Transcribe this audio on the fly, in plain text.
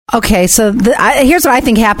Okay, so here's what I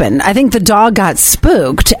think happened. I think the dog got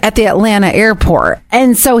spooked at the Atlanta airport,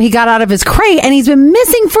 and so he got out of his crate, and he's been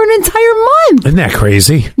missing for an entire month. Isn't that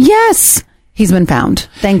crazy? Yes, he's been found.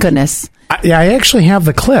 Thank goodness. I actually have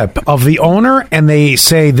the clip of the owner, and they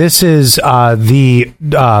say this is the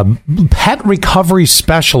pet recovery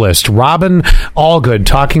specialist, Robin Allgood,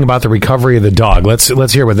 talking about the recovery of the dog.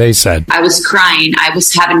 Let's hear what they said. I was crying. I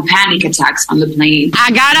was having panic attacks on the plane.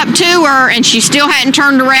 I got up to her, and she still hadn't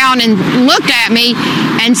turned around and looked at me,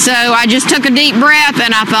 and so I just took a deep breath,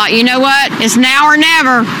 and I thought, you know what? It's now or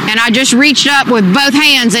never, and I just reached up with both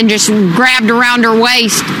hands and just grabbed around her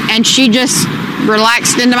waist, and she just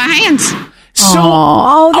relaxed into my hands.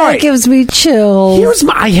 So, that gives me chills.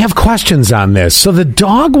 I have questions on this. So the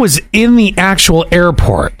dog was in the actual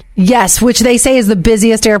airport. Yes, which they say is the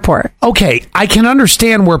busiest airport. Okay, I can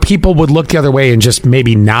understand where people would look the other way and just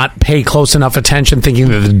maybe not pay close enough attention, thinking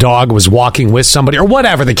that the dog was walking with somebody or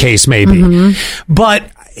whatever the case may be. Mm-hmm.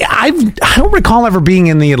 But I don't recall ever being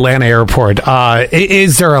in the Atlanta airport.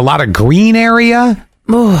 Is there a lot of green area?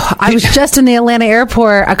 Oh, I was just in the Atlanta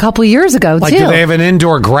airport a couple years ago, too. Do they have an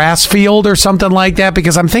indoor grass field or something like that?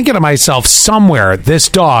 Because I'm thinking to myself, somewhere this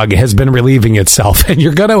dog has been relieving itself, and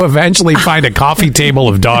you're going to eventually find a coffee table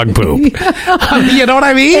of dog poop. You know what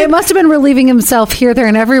I mean? It must have been relieving himself here, there,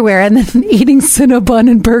 and everywhere, and then eating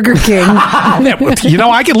Cinnabon and Burger King.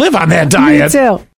 I can live on that diet. Me too.